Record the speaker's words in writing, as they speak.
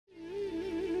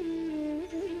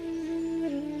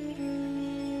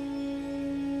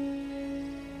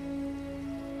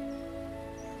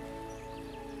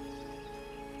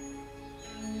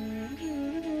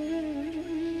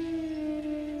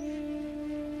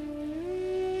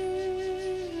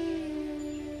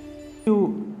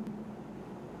You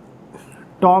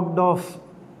talked of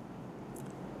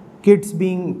kids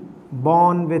being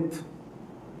born with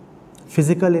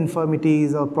physical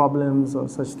infirmities or problems or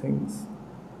such things.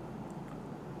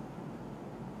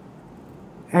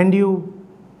 And you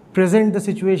present the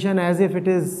situation as if it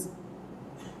is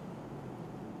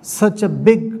such a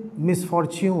big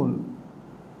misfortune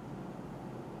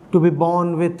to be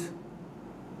born with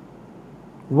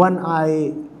one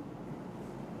eye,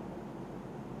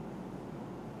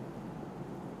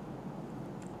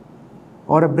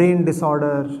 or a brain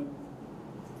disorder,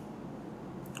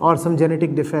 or some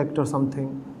genetic defect or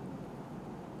something.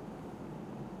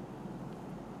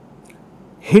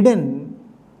 Hidden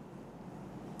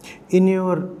in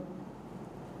your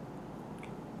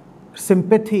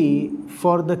sympathy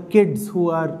for the kids who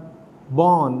are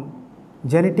born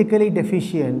genetically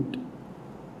deficient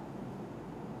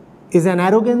is an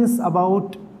arrogance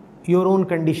about your own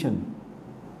condition.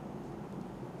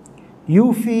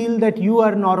 You feel that you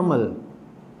are normal.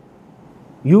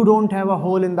 You don't have a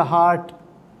hole in the heart.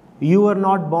 You are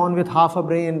not born with half a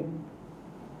brain.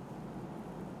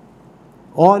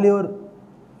 All your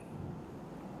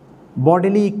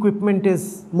bodily equipment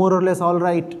is more or less all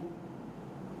right.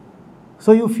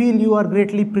 So you feel you are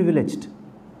greatly privileged.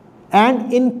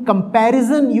 And in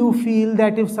comparison, you feel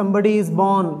that if somebody is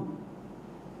born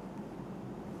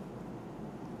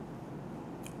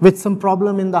with some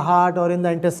problem in the heart or in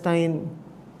the intestine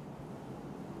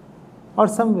or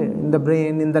somewhere in the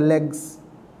brain, in the legs,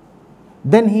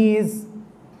 then he is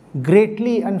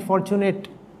greatly unfortunate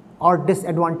or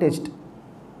disadvantaged.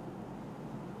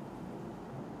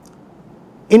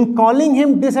 In calling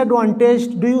him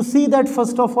disadvantaged, do you see that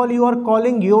first of all you are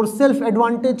calling yourself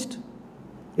advantaged?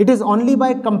 It is only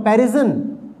by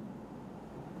comparison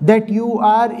that you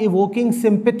are evoking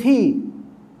sympathy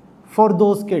for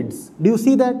those kids. Do you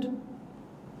see that?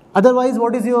 Otherwise,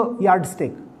 what is your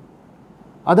yardstick?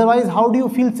 Otherwise, how do you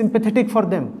feel sympathetic for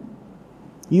them?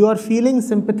 You are feeling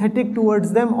sympathetic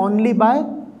towards them only by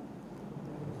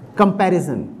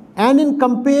comparison. And in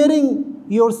comparing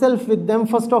yourself with them,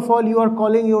 first of all, you are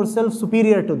calling yourself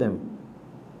superior to them.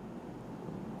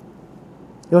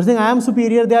 You are saying, I am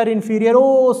superior, they are inferior.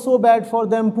 Oh, so bad for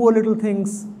them, poor little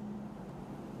things.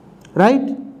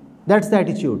 Right? That's the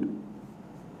attitude.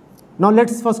 Now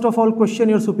let's first of all question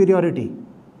your superiority.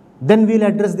 Then we'll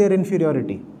address their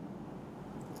inferiority.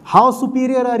 How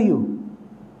superior are you?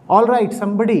 All right,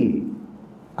 somebody,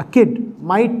 a kid,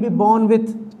 might be born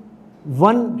with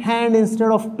one hand instead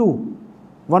of two.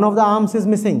 One of the arms is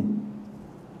missing.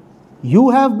 You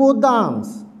have both the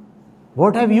arms.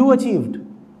 What have you achieved?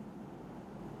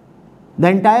 The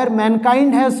entire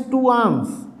mankind has two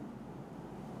arms.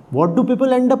 What do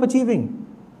people end up achieving?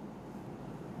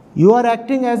 You are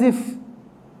acting as if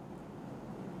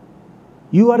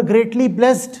you are greatly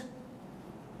blessed.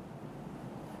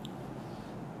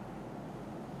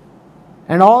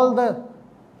 And all the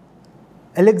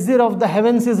elixir of the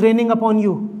heavens is raining upon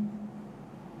you.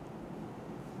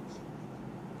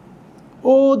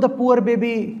 Oh, the poor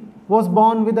baby was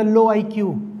born with a low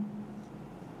IQ.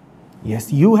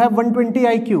 Yes, you have 120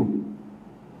 IQ.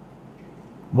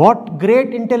 What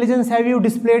great intelligence have you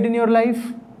displayed in your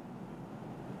life?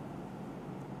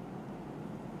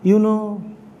 You know,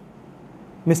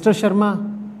 Mr. Sharma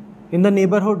in the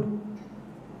neighborhood,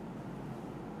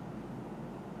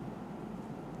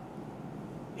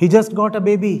 he just got a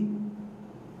baby.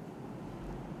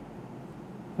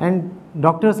 And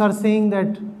doctors are saying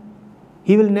that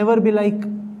he will never be like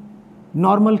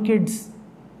normal kids.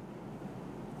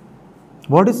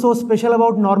 What is so special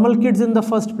about normal kids in the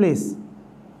first place?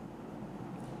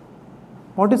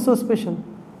 What is so special?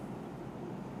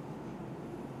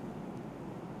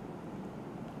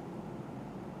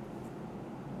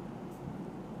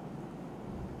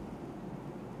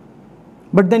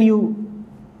 But then you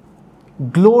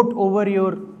gloat over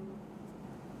your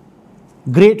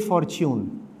great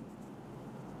fortune.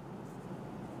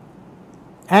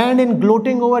 And in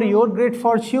gloating over your great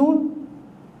fortune,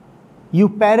 you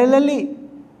parallelly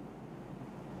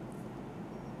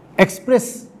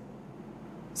express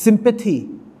sympathy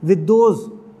with those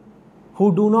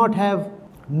who do not have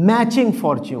matching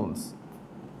fortunes.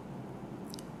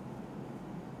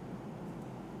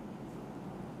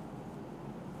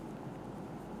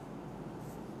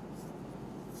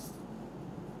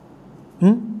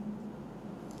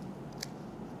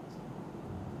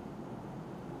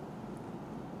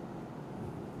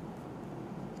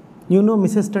 You know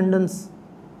Mrs. Tandon's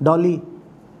Dolly,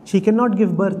 she cannot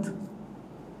give birth.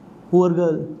 Poor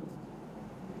girl.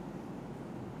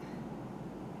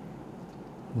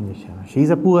 She's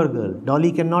a poor girl.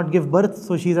 Dolly cannot give birth,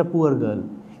 so she's a poor girl.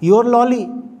 Your lolly.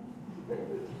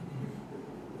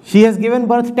 She has given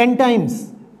birth 10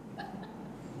 times.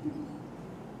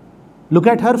 Look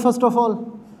at her first of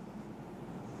all.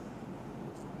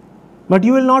 But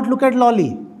you will not look at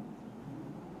Lolly.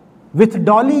 With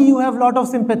Dolly, you have lot of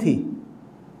sympathy.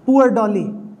 Poor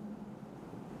Dolly.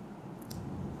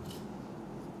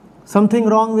 Something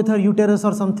wrong with her uterus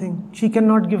or something. She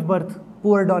cannot give birth.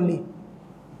 Poor Dolly.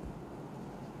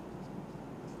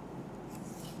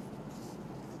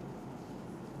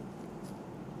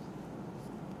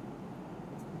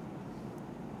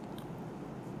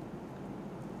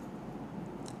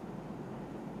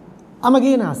 I'm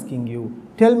again asking you,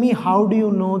 tell me, how do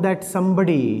you know that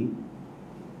somebody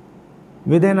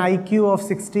with an IQ of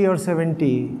 60 or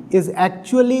 70 is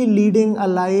actually leading a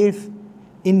life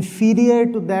inferior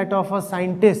to that of a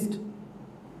scientist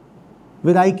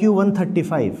with IQ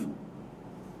 135?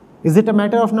 Is it a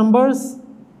matter of numbers?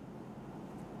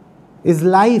 Is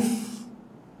life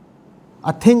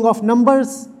a thing of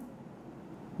numbers?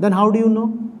 Then how do you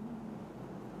know?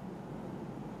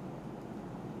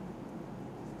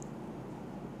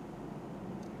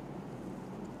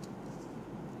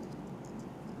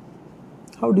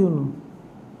 How do you know?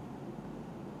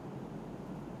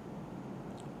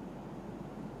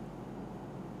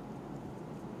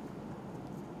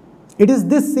 It is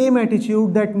this same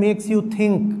attitude that makes you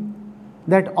think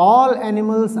that all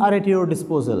animals are at your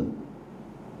disposal.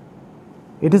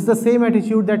 It is the same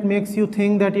attitude that makes you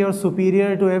think that you are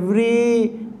superior to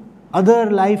every other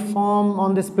life form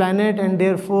on this planet, and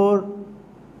therefore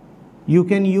you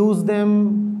can use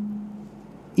them,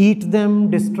 eat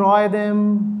them, destroy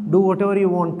them, do whatever you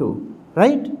want to,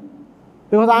 right?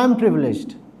 Because I am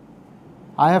privileged.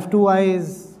 I have 2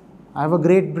 eyes, I have a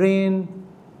great brain,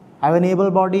 I have an able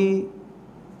body.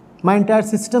 My entire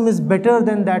system is better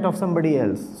than that of somebody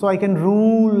else. So I can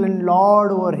rule and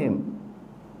lord over him.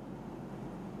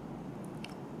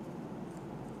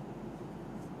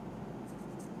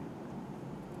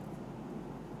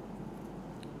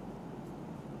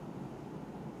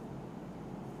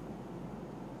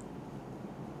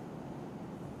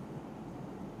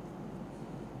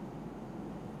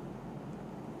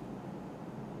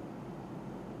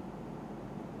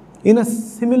 In a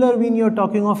similar vein, you are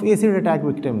talking of acid attack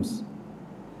victims.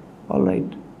 All right.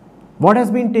 What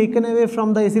has been taken away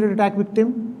from the acid attack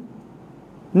victim?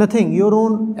 Nothing. Your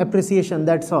own appreciation,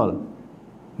 that's all.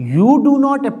 You do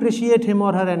not appreciate him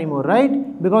or her anymore,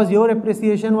 right? Because your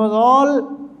appreciation was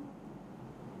all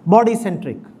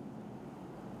body-centric.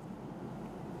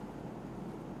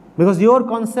 Because your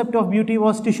concept of beauty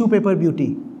was tissue paper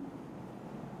beauty.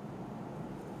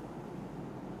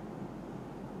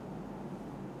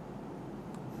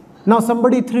 Now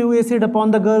somebody threw acid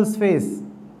upon the girl's face,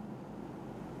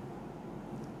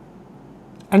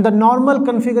 and the normal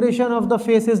configuration of the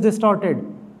face is distorted.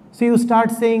 So you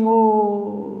start saying,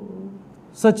 oh,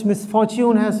 such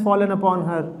misfortune has fallen upon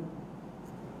her.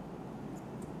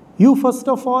 You first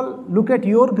of all look at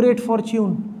your great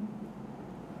fortune.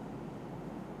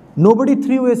 Nobody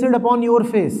threw acid upon your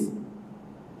face.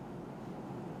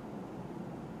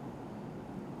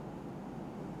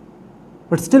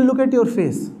 But still look at your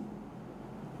face.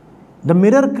 The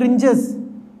mirror cringes.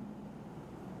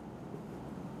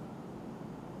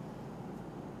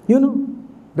 You know,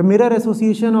 the Mirror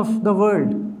Association of the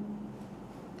world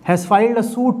has filed a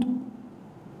suit.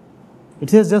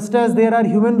 It says, just as there are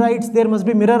human rights, there must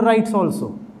be mirror rights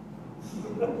also.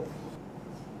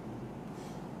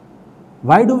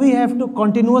 Why do we have to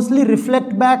continuously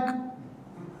reflect back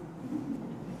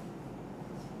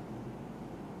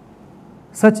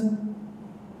such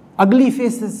ugly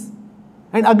faces?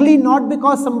 And ugly not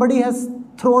because somebody has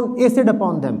thrown acid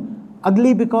upon them.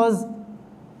 Ugly because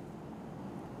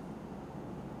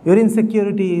your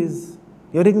insecurities,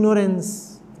 your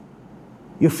ignorance,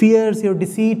 your fears, your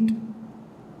deceit,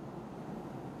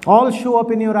 all show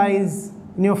up in your eyes,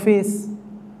 in your face.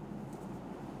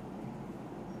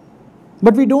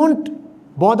 But we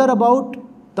don't bother about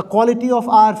the quality of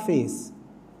our face.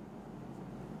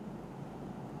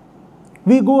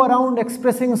 We go around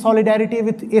expressing solidarity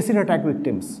with acid attack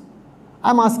victims.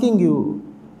 I'm asking you,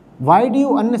 why do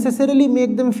you unnecessarily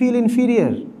make them feel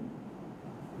inferior?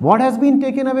 What has been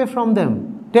taken away from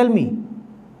them? Tell me.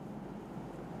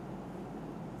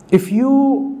 If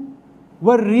you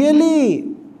were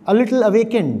really a little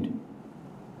awakened,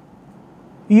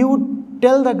 you would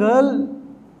tell the girl,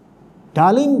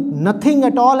 darling, nothing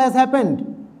at all has happened.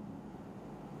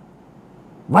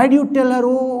 Why do you tell her,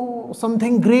 oh,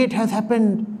 something great has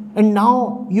happened and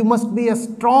now you must be a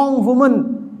strong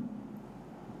woman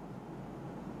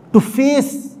to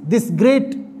face this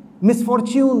great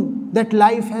misfortune that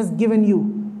life has given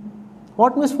you?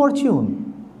 What misfortune?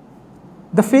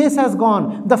 The face has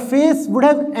gone. The face would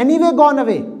have anyway gone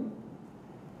away.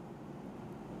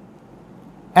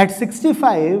 At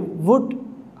 65, would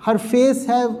her face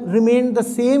have remained the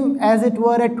same as it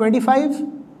were at 25?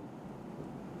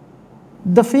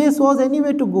 The face was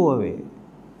anyway to go away.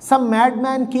 Some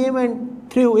madman came and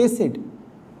threw acid.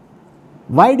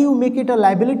 Why do you make it a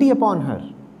liability upon her?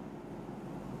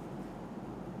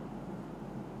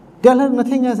 Tell her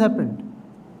nothing has happened.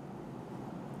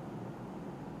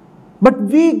 But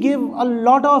we give a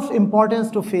lot of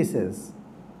importance to faces.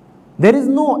 There is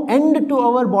no end to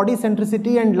our body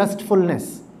centricity and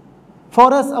lustfulness.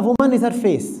 For us, a woman is her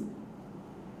face.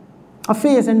 A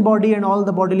face and body and all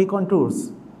the bodily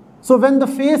contours. So when the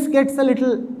face gets a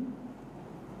little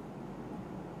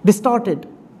distorted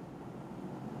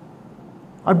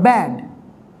or bad,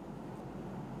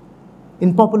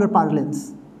 in popular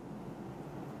parlance,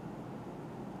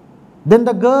 then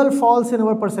the girl falls in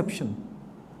our perception.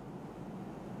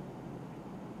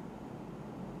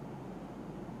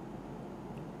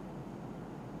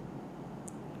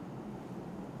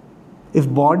 If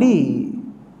body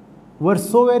were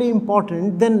so very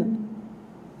important, then,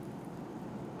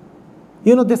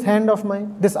 this hand of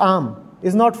mine, this arm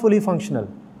is not fully functional.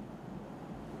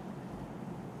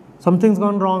 Something's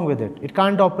gone wrong with it. It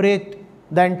can't operate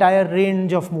the entire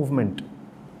range of movement.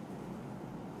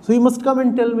 So you must come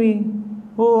and tell me,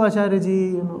 oh Acharya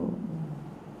ji,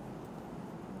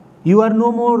 you are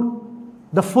no more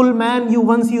the full man you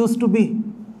once used to be.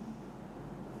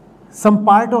 Some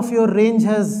part of your range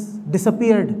has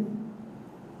disappeared.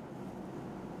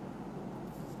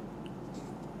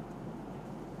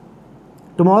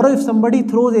 Tomorrow if somebody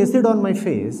throws acid on my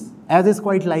face, as is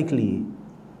quite likely,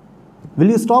 will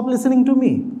you stop listening to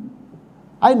me?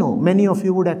 I know many of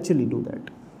you would actually do that.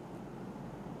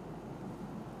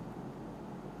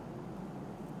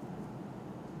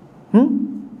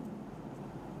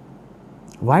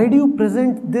 Why do you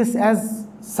present this as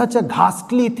such a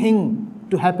ghastly thing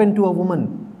to happen to a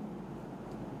woman?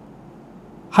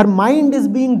 Her mind is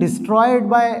being destroyed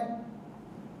by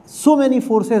so many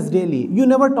forces daily. You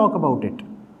never talk about it.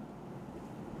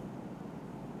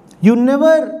 You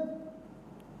never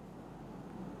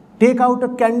take out a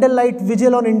candlelight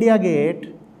vigil on India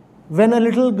Gate when a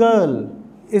little girl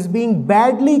is being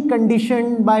badly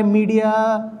conditioned by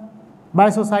media, by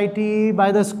society,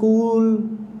 by the school,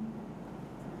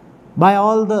 by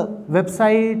all the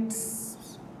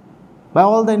websites, by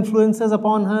all the influences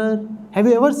upon her. Have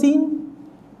you ever seen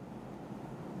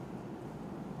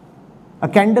a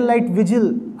candlelight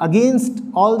vigil against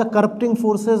all the corrupting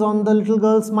forces on the little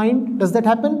girl's mind? Does that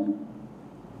happen?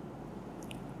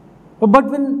 But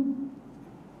when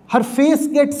her face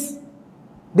gets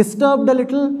disturbed a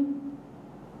little,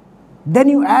 then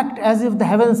you act as if the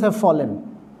heavens have fallen.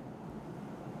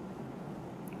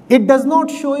 It does not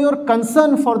show your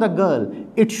concern for the girl.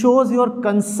 It shows your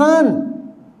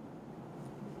concern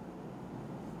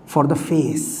for the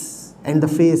face and the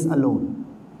face alone.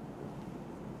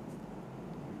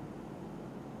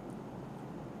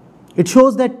 It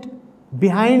shows that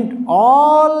behind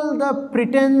all the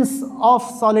pretense of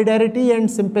solidarity and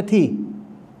sympathy,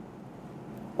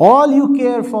 all you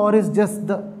care for is just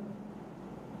the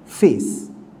face.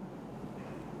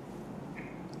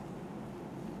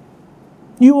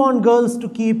 You want girls to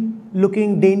keep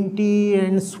looking dainty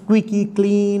and squeaky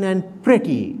clean and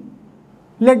pretty.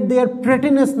 Let their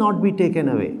prettiness not be taken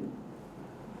away.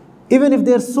 Even if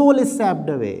their soul is sapped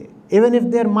away, even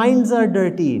if their minds are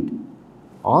dirtied,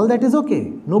 all that is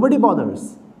okay. Nobody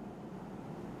bothers.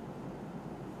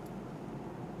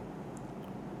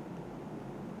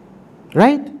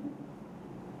 Right?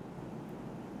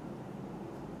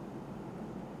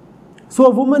 So a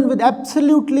woman with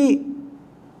absolutely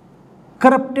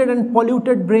corrupted and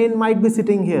polluted brain might be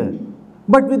sitting here,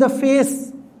 but with a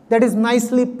face that is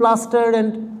nicely plastered,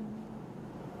 and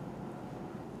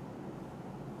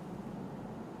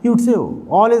you'd say, oh,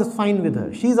 all is fine with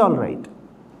her. She's all right.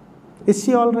 Is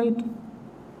she all right?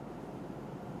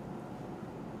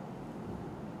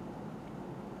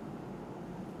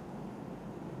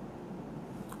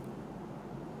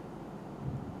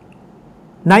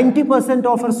 %90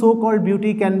 of her so-called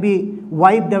beauty can be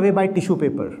wiped away by tissue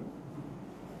paper.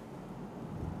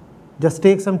 Just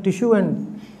take some tissue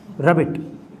and rub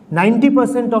it.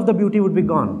 90% of the beauty would be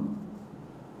gone.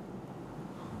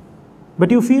 But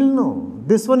you feel, no,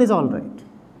 this one is all right.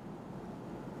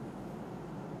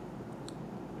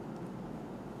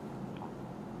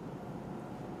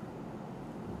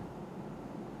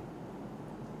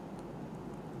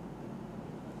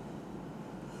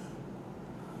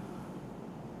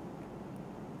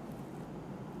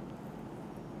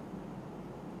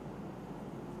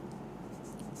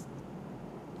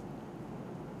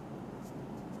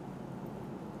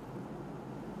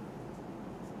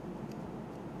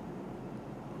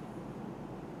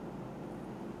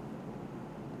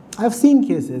 I've seen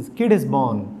cases, kid is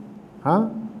born, huh?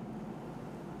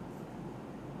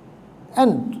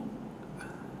 And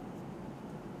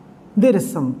there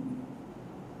is some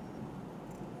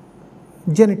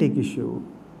genetic issue,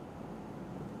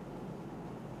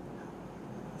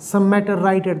 some matter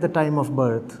right at the time of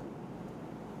birth,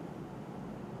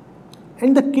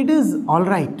 and the kid is all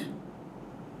right,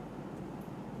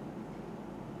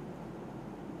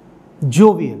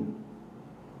 jovial,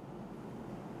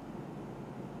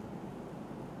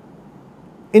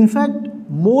 in fact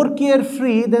more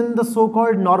carefree than the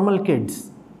so-called normal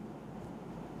kids,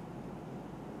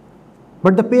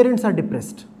 but the parents are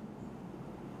depressed.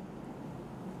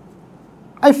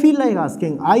 I feel like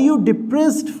asking, are you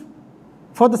depressed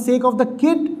for the sake of the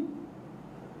kid,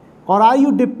 or are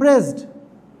you depressed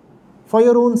for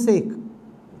your own sake?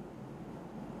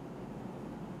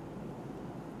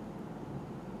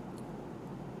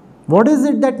 What is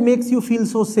it that makes you feel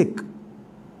so sick?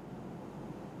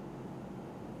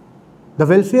 The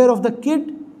welfare of the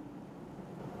kid,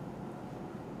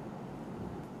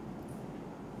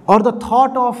 or the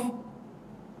thought of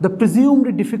the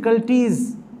presumed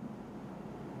difficulties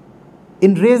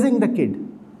in raising the kid?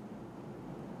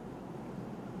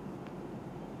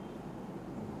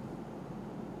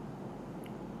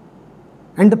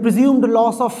 And the presumed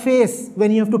loss of face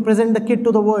when you have to present the kid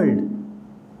to the world.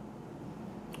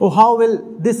 Oh, how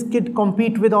will this kid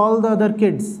compete with all the other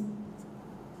kids?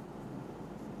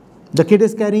 The kid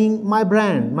is carrying my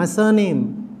brand, my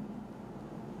surname.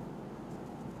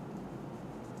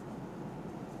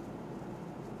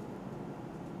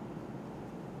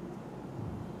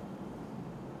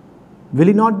 Will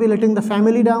he not be letting the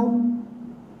family down?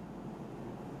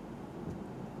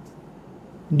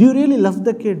 Do you really love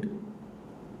the kid?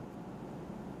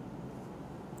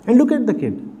 And look at the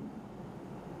kid.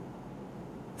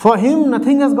 For him,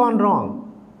 nothing has gone wrong.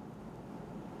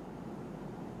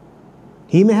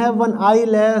 He may have one eye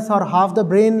less or half the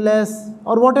brain less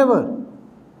or whatever.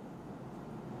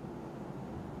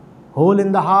 Hole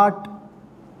in the heart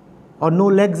or no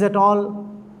legs at all.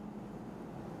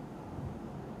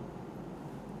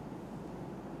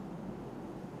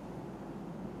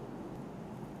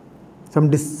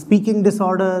 Some speaking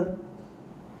disorder,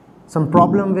 some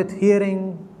problem with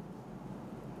hearing.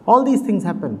 All these things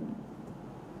happen.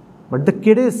 But the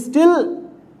kid is still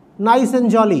nice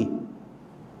and jolly.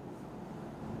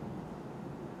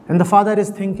 And the father is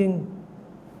thinking,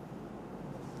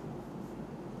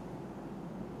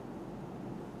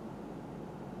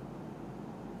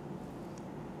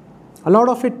 a lot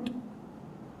of it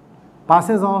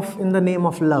passes off in the name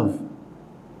of love.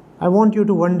 I want you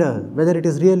to wonder whether it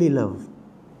is really love.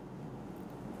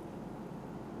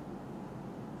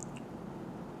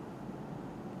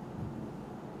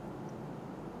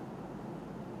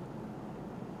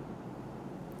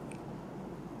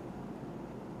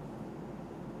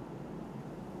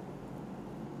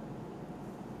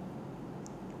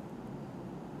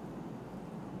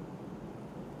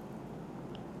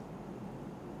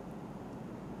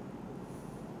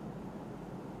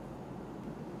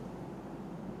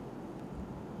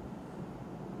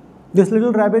 This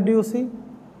little rabbit, do you see?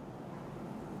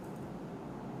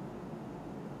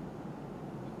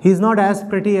 He's not as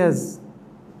pretty as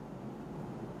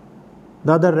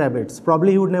the other rabbits.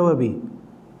 Probably he would never be.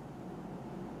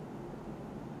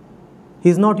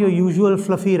 He's not your usual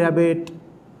fluffy rabbit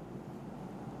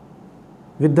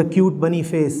with the cute bunny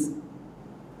face.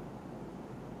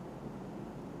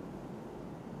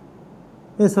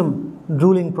 There's some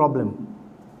drooling problem.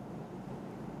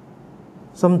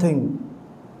 Something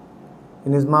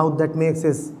in his mouth that makes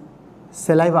his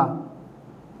saliva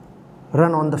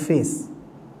run on the face.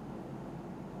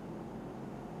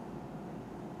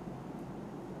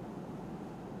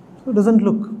 So it doesn't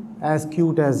look as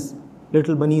cute as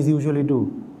little bunnies usually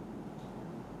do.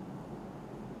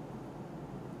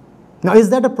 Now, is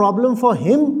that a problem for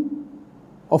him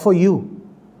or for you?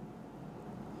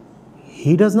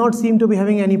 He does not seem to be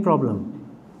having any problem.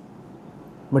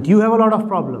 But you have a lot of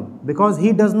problem because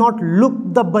he does not look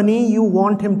the bunny you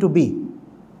want him to be.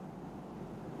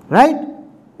 Right?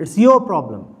 It's your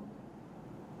problem.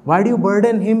 Why do you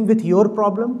burden him with your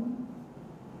problem?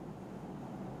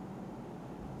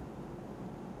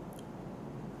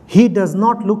 He does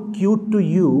not look cute to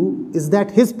you. Is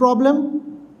that his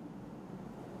problem?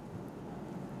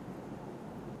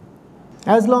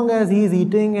 As long as he is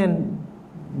eating and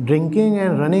drinking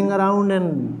and running around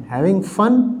and having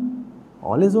fun,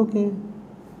 all is okay.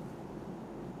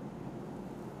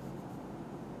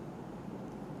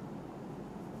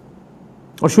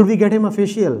 Or should we get him a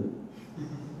facial?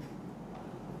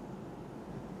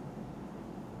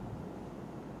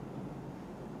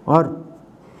 or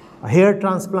a hair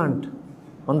transplant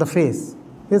on the face.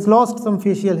 He has lost some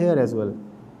facial hair as well.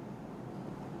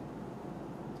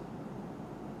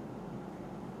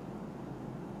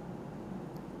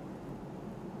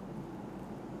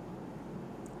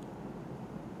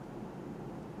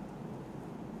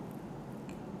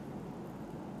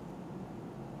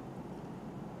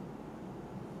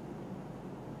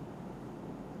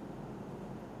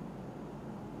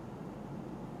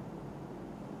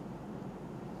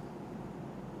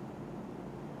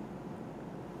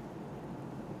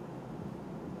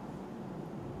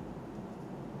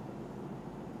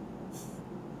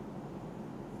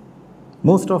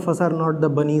 Most of us are not the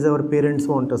bunnies our parents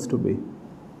want us to be.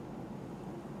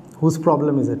 Whose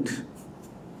problem is it?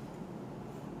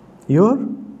 Your?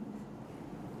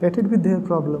 Let it be their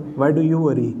problem. Why do you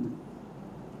worry?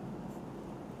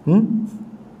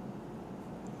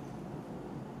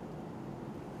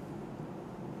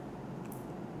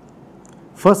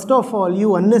 First of all,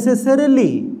 you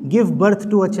unnecessarily give birth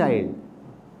to a child.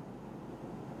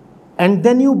 And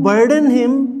then you burden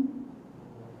him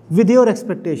with your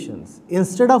expectations,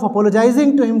 instead of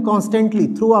apologizing to him constantly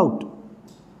throughout.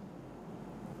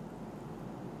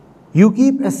 You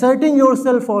keep asserting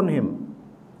yourself on him.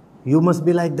 You must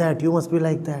be like that, you must be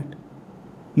like that.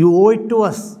 You owe it to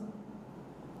us.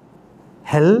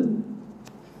 Hell?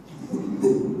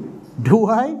 Do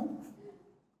I?